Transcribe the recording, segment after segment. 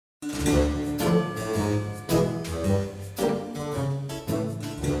It's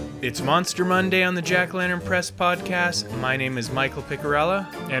Monster Monday on the Jack Lantern Press podcast. My name is Michael Picarella.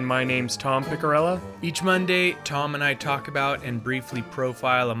 And my name's Tom Picarella. Each Monday, Tom and I talk about and briefly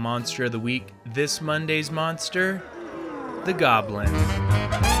profile a monster of the week. This Monday's monster, the Goblin.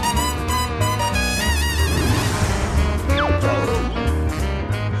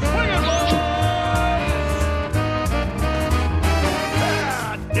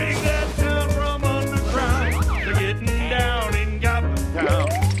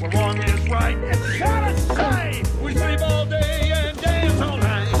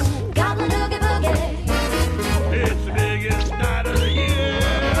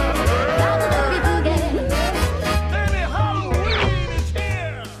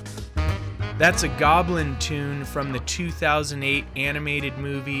 That's a Goblin tune from the 2008 animated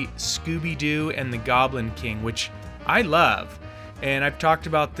movie Scooby-Doo and the Goblin King, which I love. And I've talked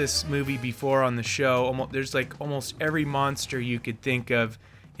about this movie before on the show. There's like almost every monster you could think of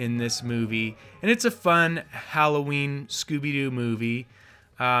in this movie. And it's a fun Halloween Scooby-Doo movie.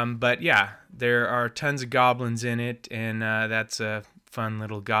 But yeah, there are tons of goblins in it, and that's a fun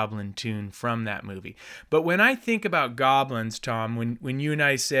little goblin tune from that movie. But when I think about goblins, Tom, when you and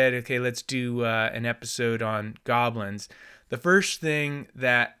I said, okay, let's do an episode on goblins, the first thing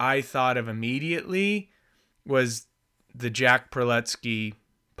that I thought of immediately was the Jack Prelutsky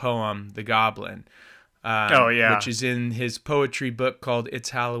poem, The Goblin. Which is in his poetry book called It's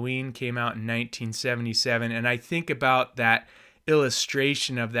Halloween, came out in 1977. And I think about that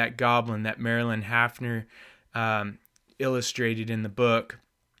illustration of that goblin that Marilyn Hafner illustrated in the book,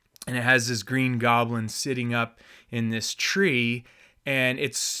 and it has this green goblin sitting up in this tree, and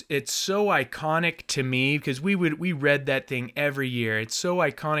it's so iconic to me because we read that thing every year. It's so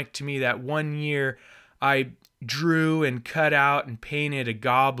iconic to me that one year I drew and cut out and painted a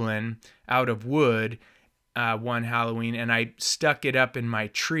goblin out of wood one Halloween, and I stuck it up in my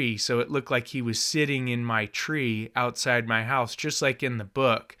tree so it looked like he was sitting in my tree outside my house, just like in the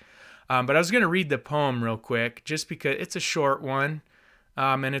book. But I was going to read the poem real quick, just because it's a short one,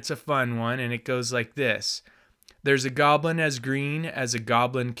 and it's a fun one, and it goes like this. There's a goblin as green as a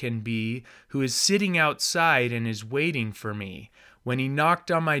goblin can be, who is sitting outside and is waiting for me. When he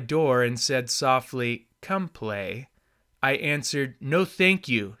knocked on my door and said softly, "Come play," I answered, "No thank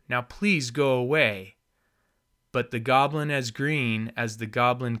you, now please go away." But the goblin as green as the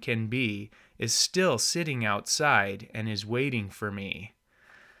goblin can be is still sitting outside and is waiting for me.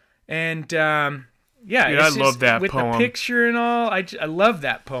 And, Dude, I love that with poem. The picture and all, I love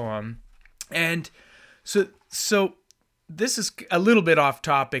that poem. And so this is a little bit off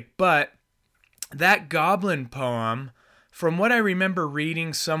topic, but that goblin poem, from what I remember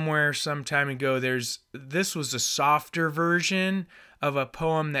reading somewhere some time ago, this was a softer version of a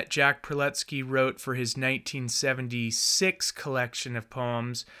poem that Jack Prelutsky wrote for his 1976 collection of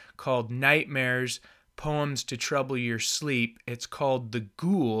poems called Nightmares, Poems to Trouble Your Sleep. It's called The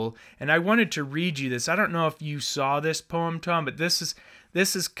Ghoul, and I wanted to read you this. I don't know if you saw this poem, Tom, but this is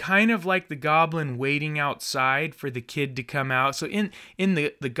kind of like the goblin waiting outside for the kid to come out. So in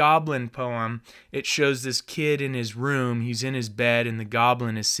the goblin poem, it shows this kid in his room. He's in his bed, and the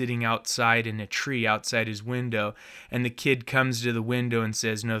goblin is sitting outside in a tree outside his window, and the kid comes to the window and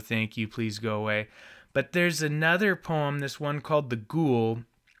says, "No thank you, please go away." But there's another poem, this one called The Ghoul,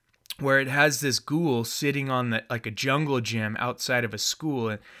 where it has this ghoul sitting on like a jungle gym outside of a school,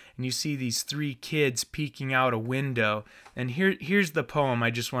 and you see these three kids peeking out a window. And here's the poem I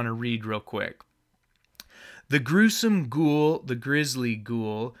just want to read real quick. The gruesome ghoul, the grisly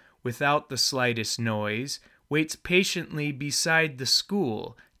ghoul, without the slightest noise, waits patiently beside the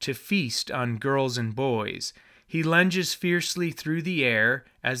school to feast on girls and boys. He lunges fiercely through the air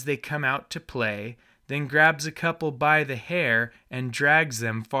as they come out to play, then grabs a couple by the hair and drags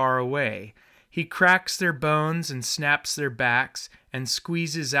them far away. He cracks their bones and snaps their backs and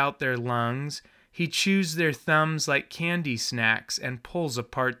squeezes out their lungs. He chews their thumbs like candy snacks and pulls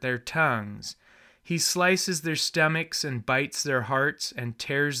apart their tongues. He slices their stomachs and bites their hearts and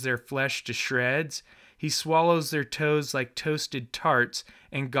tears their flesh to shreds. He swallows their toes like toasted tarts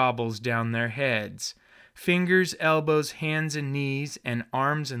and gobbles down their heads. Fingers, elbows, hands and knees, and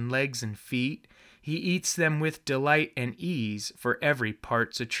arms and legs and feet. He eats them with delight and ease, for every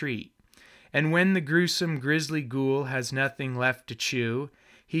part's a treat. And when the gruesome grisly ghoul has nothing left to chew,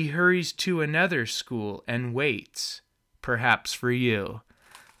 he hurries to another school and waits, perhaps for you.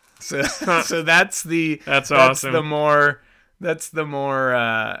 So that's awesome. That's the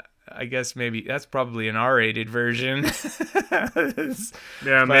more I guess maybe that's probably an R-rated version.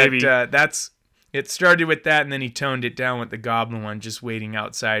 Yeah, maybe. That's it started with that, and then he toned it down with the goblin one, just waiting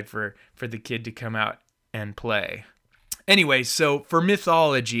outside for the kid to come out and play. Anyway, so for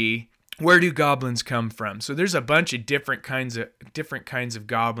mythology, where do goblins come from? So there's a bunch of different kinds of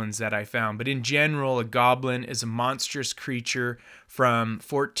goblins that I found, but in general, a goblin is a monstrous creature from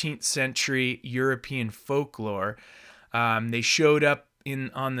 14th century European folklore. They showed up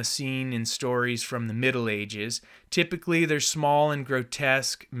on the scene in stories from the Middle Ages. Typically, they're small and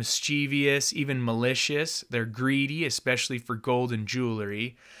grotesque, mischievous, even malicious. They're greedy, especially for gold and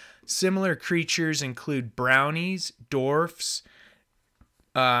jewelry. Similar creatures include brownies, dwarfs,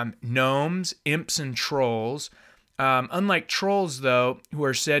 gnomes, imps, and trolls. Unlike trolls, though, who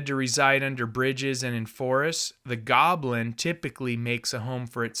are said to reside under bridges and in forests, the goblin typically makes a home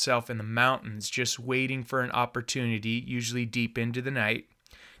for itself in the mountains, just waiting for an opportunity, usually deep into the night,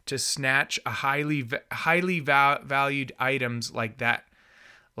 to snatch a highly valued items like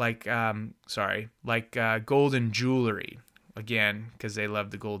golden jewelry. Again, because they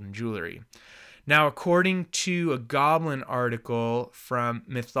love the golden jewelry. Now, according to a goblin article from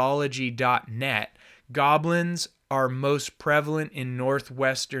mythology.net, goblins are most prevalent in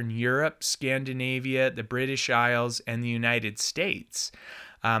northwestern Europe, Scandinavia, the British Isles, and the United States.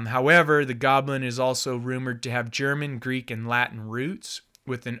 However, the goblin is also rumored to have German, Greek, and Latin roots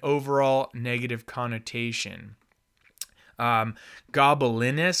with an overall negative connotation.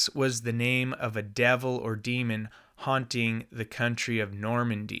 Gobelinus was the name of a devil or demon haunting the country of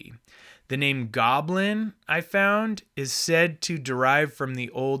Normandy. The name goblin, I found, is said to derive from the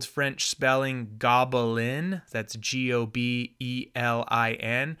Old French spelling gobelin. That's Gobelin.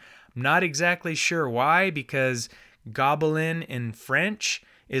 I'm not exactly sure why, because gobelin in French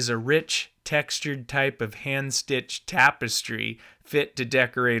is a rich, textured type of hand-stitched tapestry fit to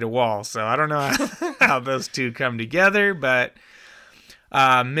decorate a wall. So I don't know how those two come together, but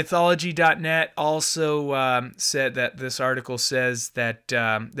mythology.net also said that this article says that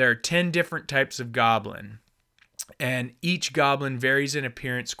there are 10 different types of goblin, and each goblin varies in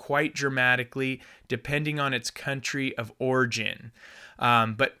appearance quite dramatically depending on its country of origin.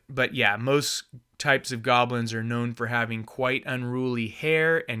 But yeah, most types of goblins are known for having quite unruly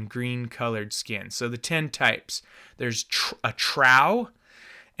hair and green-colored skin. So the 10 types, there's a trow,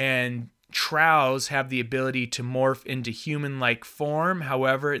 and trows have the ability to morph into human-like form.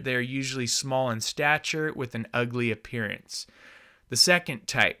 However, they're usually small in stature with an ugly appearance. The second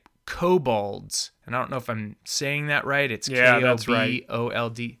type, kobolds, and I don't know if I'm saying that right. It's Kobold,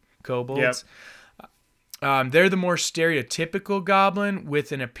 kobolds. Yep. They're the more stereotypical goblin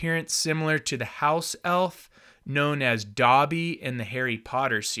with an appearance similar to the house elf known as Dobby in the Harry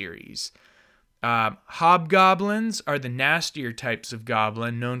Potter series. Hobgoblins are the nastier types of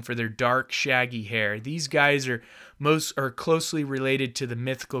goblin, known for their dark, shaggy hair. These guys are closely related to the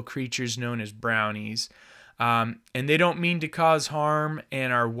mythical creatures known as brownies, and they don't mean to cause harm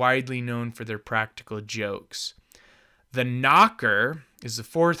and are widely known for their practical jokes. The knocker is the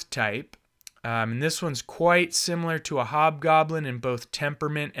fourth type, and this one's quite similar to a hobgoblin in both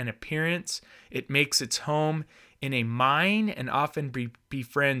temperament and appearance. It makes its home in a mine and often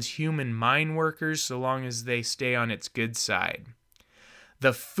befriends human mine workers so long as they stay on its good side.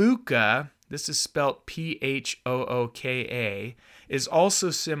 The Phooka, this is spelt Phooka, is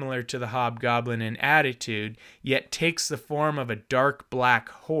also similar to the hobgoblin in attitude, yet takes the form of a dark black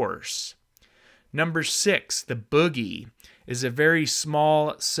horse. Number 6, the Boogie, is a very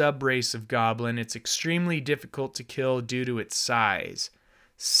small subrace of goblin. It's extremely difficult to kill due to its size.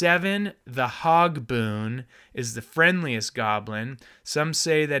 7, the Hogboon, is the friendliest goblin. Some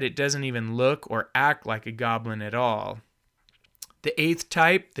say that it doesn't even look or act like a goblin at all. The 8th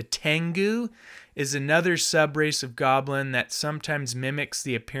type, the Tengu, is another subrace of goblin that sometimes mimics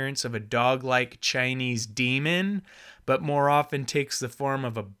the appearance of a dog-like Chinese demon, but more often takes the form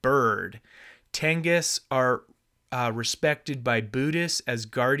of a bird. Tengus are respected by Buddhists as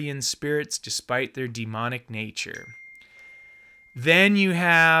guardian spirits despite their demonic nature. Then you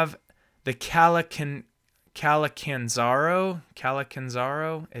have the Kallakanzaro.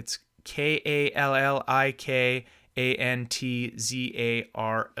 It's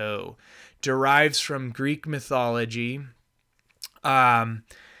Kallikanzaro. Derives from Greek mythology, and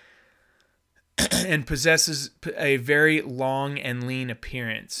possesses a very long and lean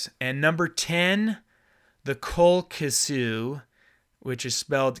appearance. And number 10, the Kolkhisu, which is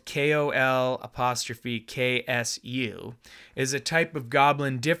spelled KOL''KSU, is a type of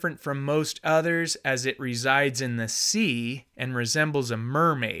goblin different from most others as it resides in the sea and resembles a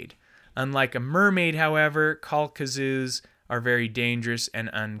mermaid. Unlike a mermaid, however, Kolkhisus are very dangerous and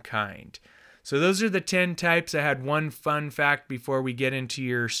unkind. So those are the 10 types. I had one fun fact before we get into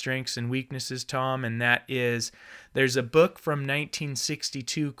your strengths and weaknesses, Tom, and that is there's a book from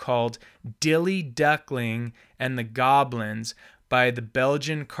 1962 called Dilly Duckling and the Goblins by the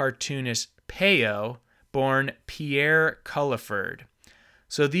Belgian cartoonist Peyo, born Pierre Culliford.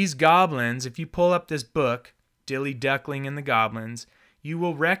 So these goblins, if you pull up this book, Dilly Duckling and the Goblins, you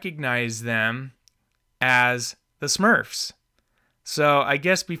will recognize them as the Smurfs. So I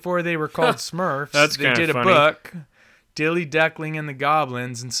guess before they were called Smurfs, they did a book, Dilly Duckling and the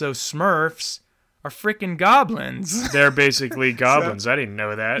Goblins, and so Smurfs are freaking goblins. They're basically goblins. I didn't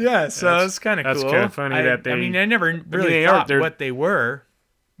know that. Yeah, so it's kind of cool. That's kind of funny that they... I mean, I never really thought what they were.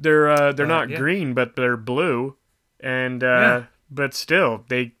 They're not green, but they're blue, and but still,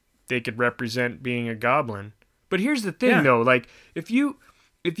 they could represent being a goblin. But here's the thing, though, like if you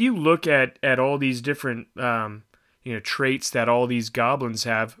look at all these different traits that all these goblins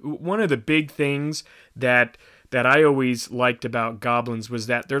have, one of the big things that I always liked about goblins was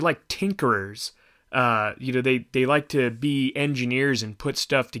that they're like tinkerers. They like to be engineers and put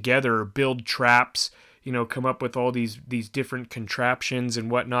stuff together or build traps, come up with all these different contraptions and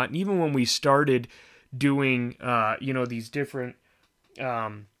whatnot. And even when we started doing, these different,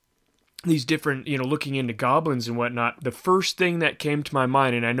 looking into goblins and whatnot, the first thing that came to my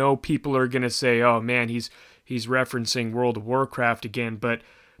mind, and I know people are going to say, oh man, he's referencing World of Warcraft again, but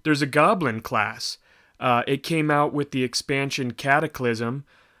there's a goblin class. It came out with the expansion Cataclysm,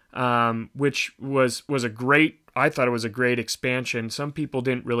 which was a great, I thought it was a great expansion. Some people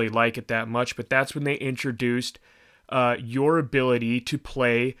didn't really like it that much, but that's when they introduced your ability to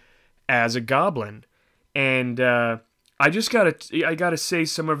play as a goblin. And I gotta say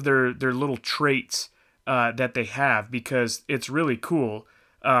some of their little traits that they have, because it's really cool.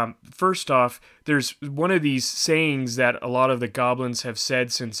 First off, there's one of these sayings that a lot of the goblins have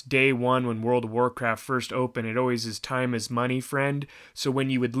said since day one when World of Warcraft first opened. It always is time is money, friend. So when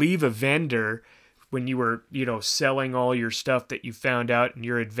you would leave a vendor, when you were, selling all your stuff that you found out in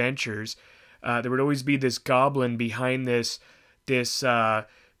your adventures, there would always be this goblin behind this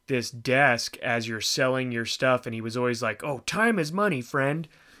desk as you're selling your stuff. And he was always like, oh, time is money, friend.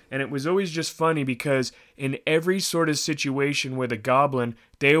 And it was always just funny because in every sort of situation with a goblin,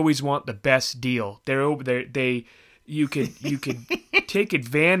 they always want the best deal. You could take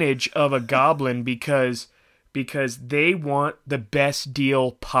advantage of a goblin because they want the best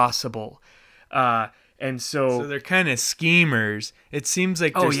deal possible. And so they're kind of schemers. It seems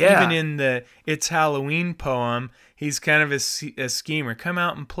like even in the It's Halloween poem, he's kind of a schemer. Come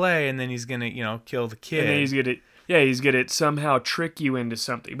out and play, and then he's gonna kill the kid. And then he's gonna somehow trick you into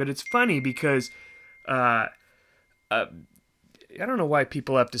something. But it's funny because I don't know why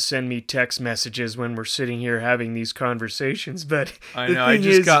people have to send me text messages when we're sitting here having these conversations, but I know I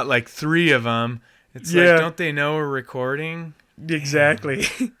just got like 3 of them. It's like, don't they know we're recording? Exactly.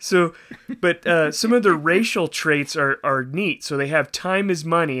 So, but some of their racial traits are neat. So they have time is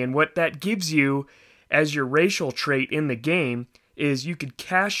money, and what that gives you as your racial trait in the game is you could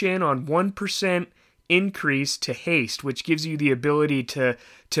cash in on 1% increase to haste, which gives you the ability to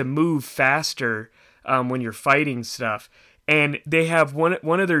move faster when you're fighting stuff. And they have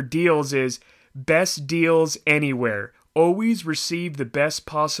one of their deals is best deals anywhere. Always receive the best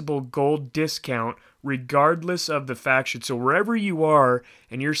possible gold discount regardless of the faction. So wherever you are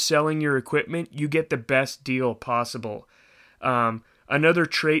and you're selling your equipment, you get the best deal possible. Another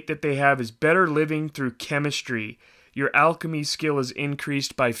trait that they have is better living through chemistry. Your alchemy skill is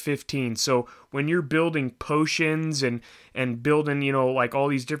increased by 15. So when you're building potions and building, like all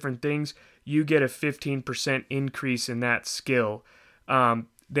these different things, you get a 15% increase in that skill.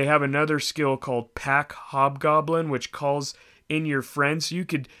 They have another skill called Pack Hobgoblin, which calls in your friends. You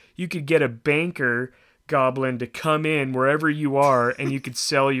could get a banker goblin to come in wherever you are, and you could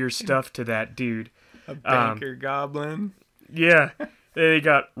sell your stuff to that dude. A banker goblin? Yeah. They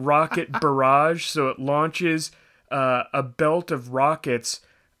got Rocket Barrage, so it launches a belt of rockets,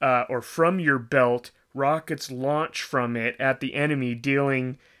 or from your belt, rockets launch from it at the enemy,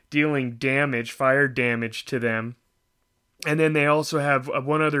 dealing damage, fire damage to them. And then they also have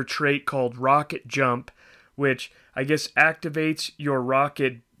one other trait called Rocket Jump, which I guess activates your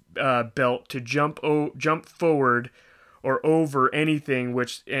rocket belt to jump forward or over anything,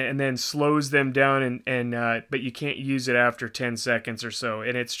 and then slows them down, but you can't use it after 10 seconds or so.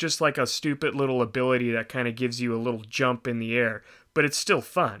 And it's just like a stupid little ability that kind of gives you a little jump in the air, but it's still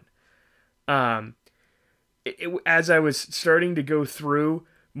fun. As I was starting to go through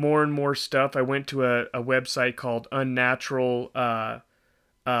more and more stuff, I went to a website called Unnatural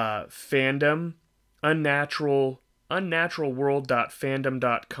Fandom,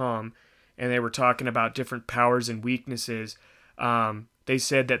 unnaturalworld.fandom.com, and they were talking about different powers and weaknesses. They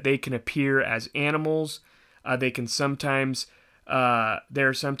said that they can appear as animals. They can sometimes,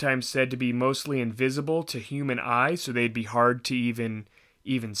 they're sometimes said to be mostly invisible to human eye, so they'd be hard to even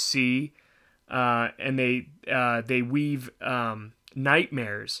see. And they weave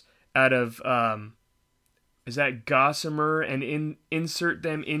nightmares out of is that gossamer, and insert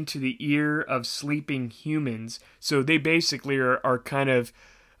them into the ear of sleeping humans. So they basically are kind of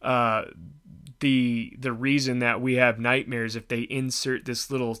the reason that we have nightmares, if they insert this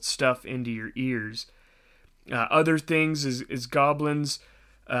little stuff into your ears. Other things is goblins.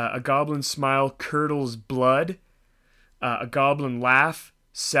 A goblin smile curdles blood. A goblin laugh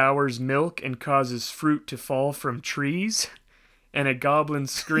sours milk and causes fruit to fall from trees. And a goblin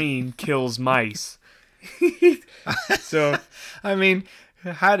scream kills mice. So, I mean,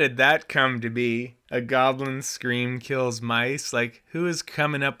 how did that come to be? A goblin scream kills mice? Like, who is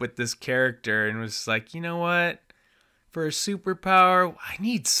coming up with this character and was like, you know what? For a superpower, I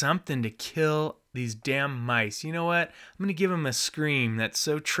need something to kill these damn mice. You know what? I'm going to give him a scream that's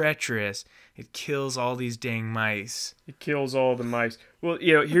so treacherous, it kills all these dang mice. It kills all the mice. Well,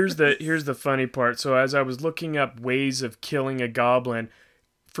 here's the funny part. So as I was looking up ways of killing a goblin,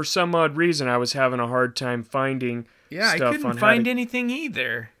 for some odd reason, I was having a hard time finding stuff I couldn't on find anything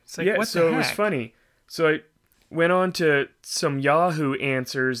either. It's like, what the heck? It was funny. So I went on to some Yahoo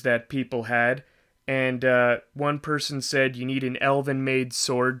answers that people had, and one person said you need an elven-made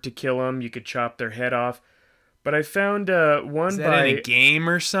sword to kill them. You could chop their head off. But I found one Is that in a game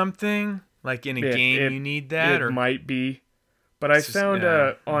or something? Like in a game you need that? It might be. But I found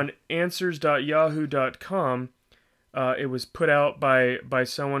on answers.yahoo.com, it was put out by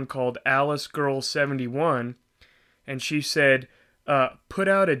someone called AliceGirl71, and she said, put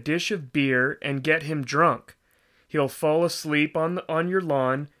out a dish of beer and get him drunk. He'll fall asleep on your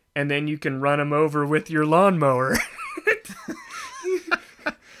lawn, and then you can run him over with your lawnmower.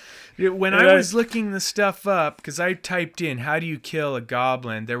 When I was looking the stuff up, because I typed in, how do you kill a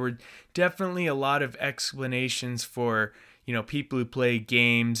goblin, there were definitely a lot of explanations for, people who play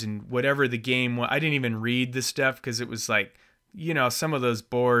games and whatever the game was. I didn't even read the stuff because it was like, some of those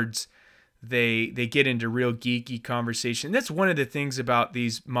boards, they get into real geeky conversation. That's one of the things about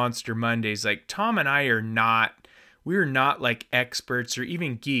these Monster Mondays. Like, Tom and I we're not like experts or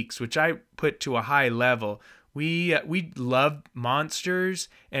even geeks, which I put to a high level. We love monsters,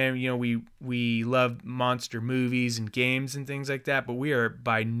 and we love monster movies and games and things like that, but we are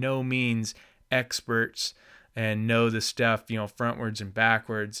by no means experts and know the stuff, frontwards and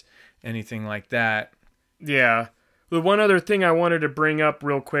backwards, anything like that. Yeah. The one other thing I wanted to bring up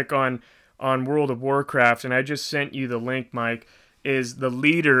real quick on World of Warcraft, and I just sent you the link, Mike, is the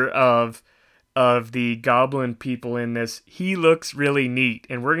leader of the goblin people in this. He looks really neat,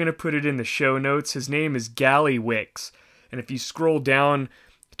 and we're going to put it in the show notes. His name is Gallywix, and if you scroll down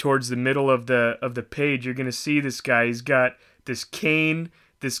towards the middle of the page, you're going to see this guy. He's got this cane,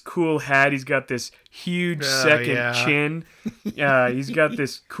 this cool hat. He's got this huge chin. He's got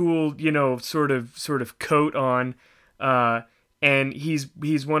this cool, sort of coat on, and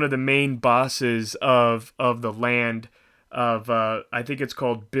he's one of the main bosses of the land of I think it's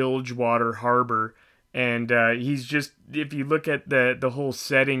called Bilgewater Harbor, and he's just, if you look at the whole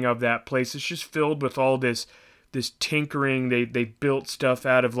setting of that place, it's just filled with all this tinkering. They built stuff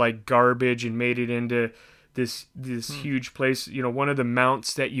out of like garbage and made it into this huge place. One of the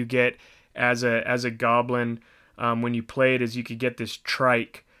mounts that you get as a goblin when you play it is you could get this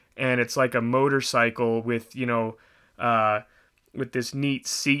trike, and it's like a motorcycle with with this neat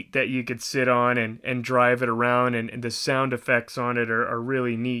seat that you could sit on and drive it around, and the sound effects on it are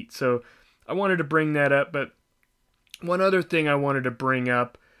really neat. So I wanted to bring that up. But one other thing I wanted to bring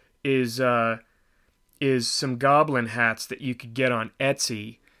up is some goblin hats that you could get on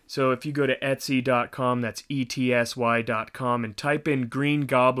Etsy. So if you go to Etsy.com, that's ETSY.com, and type in Green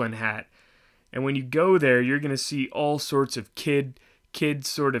Goblin Hat, and when you go there, you're going to see all sorts of kid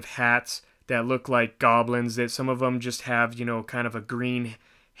sort of hats that look like goblins. That some of them just have, kind of a green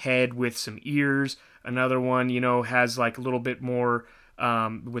head with some ears. Another one, has like a little bit more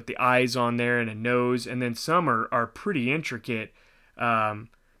with the eyes on there and a nose. And then some are pretty intricate. And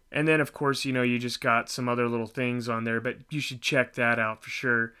then, of course, you just got some other little things on there. But you should check that out for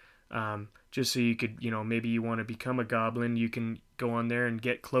sure. Just so you could, maybe you want to become a goblin, you can go on there and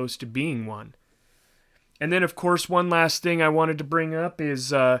get close to being one. And then, of course, one last thing I wanted to bring up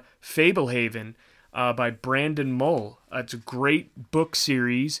is Fablehaven by Brandon Mull. It's a great book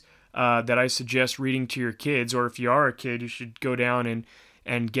series that I suggest reading to your kids, or if you are a kid, you should go down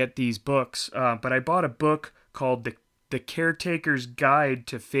and get these books. But I bought a book called The Caretaker's Guide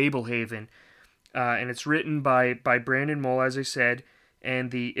to Fablehaven. And it's written by Brandon Mull, as I said,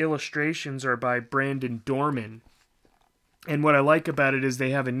 and the illustrations are by Brandon Dorman. And what I like about it is they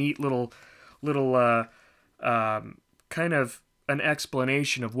have a neat little kind of an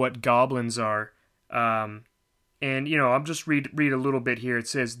explanation of what goblins are. And, you know, I'll just read a little bit here. It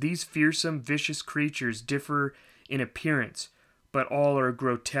says, "These fearsome, vicious creatures differ in appearance, but all are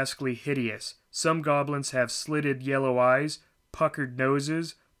grotesquely hideous. Some goblins have slitted yellow eyes, puckered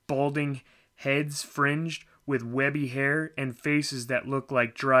noses, balding heads fringed with webby hair, and faces that look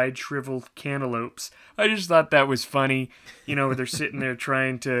like dried, shriveled cantaloupes." I just thought that was funny. You know, they're sitting there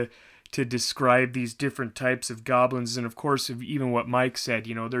trying to describe these different types of goblins. And of course, even what Mike said,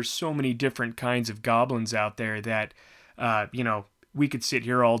 you know, there's so many different kinds of goblins out there that, you know, we could sit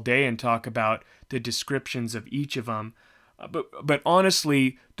here all day and talk about the descriptions of each of them. But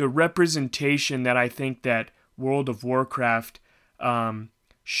honestly, the representation that I think that World of Warcraft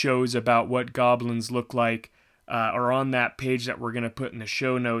shows about what goblins look like are on that page that we're going to put in the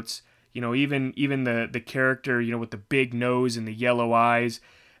show notes. You know, even the character, you know, with the big nose and the yellow eyes,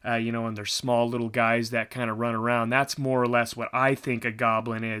 you know, and they're small little guys that kind of run around. That's more or less what I think a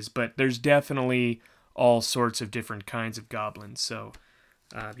goblin is, but there's definitely all sorts of different kinds of goblins. So,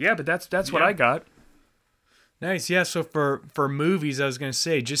 yeah, but that's what I got. Nice. Yeah, so for movies, I was going to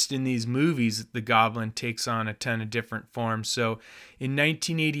say, just in these movies, the goblin takes on a ton of different forms. So in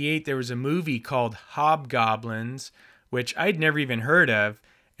 1988, there was a movie called Hobgoblins, which I'd never even heard of.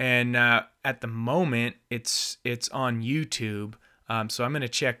 And at the moment, it's on YouTube. So I'm going to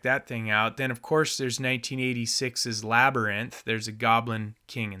check that thing out. Then, of course, there's 1986's Labyrinth. There's a Goblin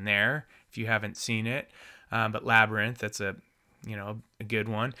King in there, if you haven't seen it. But Labyrinth, that's a good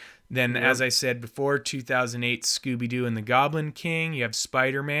one. Then, as I said before, 2008 Scooby-Doo and the Goblin King. You have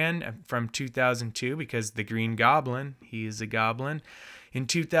Spider-Man from 2002 because the Green Goblin, he is a goblin. In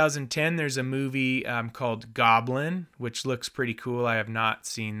 2010, there's a movie called Goblin, which looks pretty cool. I have not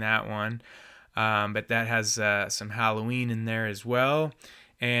seen that one. But that has some Halloween in there as well.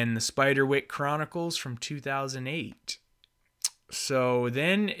 And the Spiderwick Chronicles from 2008. So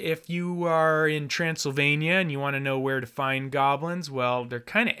then if you are in Transylvania and you want to know where to find goblins, well, they're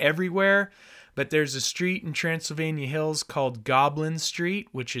kind of everywhere. But there's a street in Transylvania Hills called Goblin Street,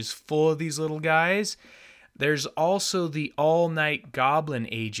 which is full of these little guys. There's also the All Night Goblin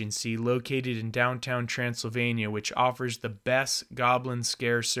Agency located in downtown Transylvania, which offers the best goblin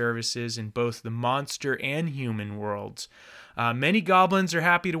scare services in both the monster and human worlds. Many goblins are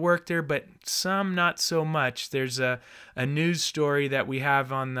happy to work there, but some not so much. There's a news story that we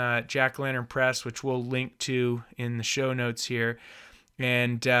have on the Jack-O-Lantern Press, which we'll link to in the show notes here.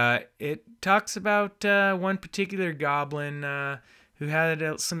 And it talks about one particular goblin who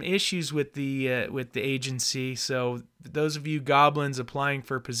had some issues with the agency. So those of you goblins applying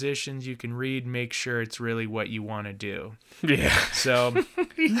for positions, you can read, make sure it's really what you want to do. Yeah. So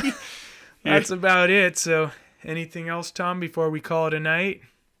that's about it. So anything else, Tom, before we call it a night?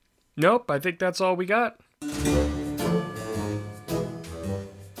 Nope, I think that's all we got.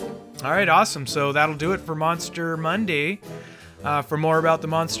 All right, awesome. So that'll do it for Monster Monday. For more about the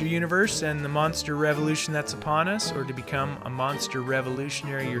Monster Universe and the Monster Revolution that's upon us, or to become a Monster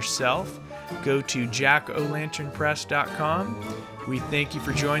Revolutionary yourself, go to jackolanternpress.com. We thank you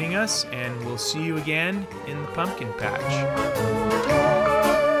for joining us, and we'll see you again in the Pumpkin Patch.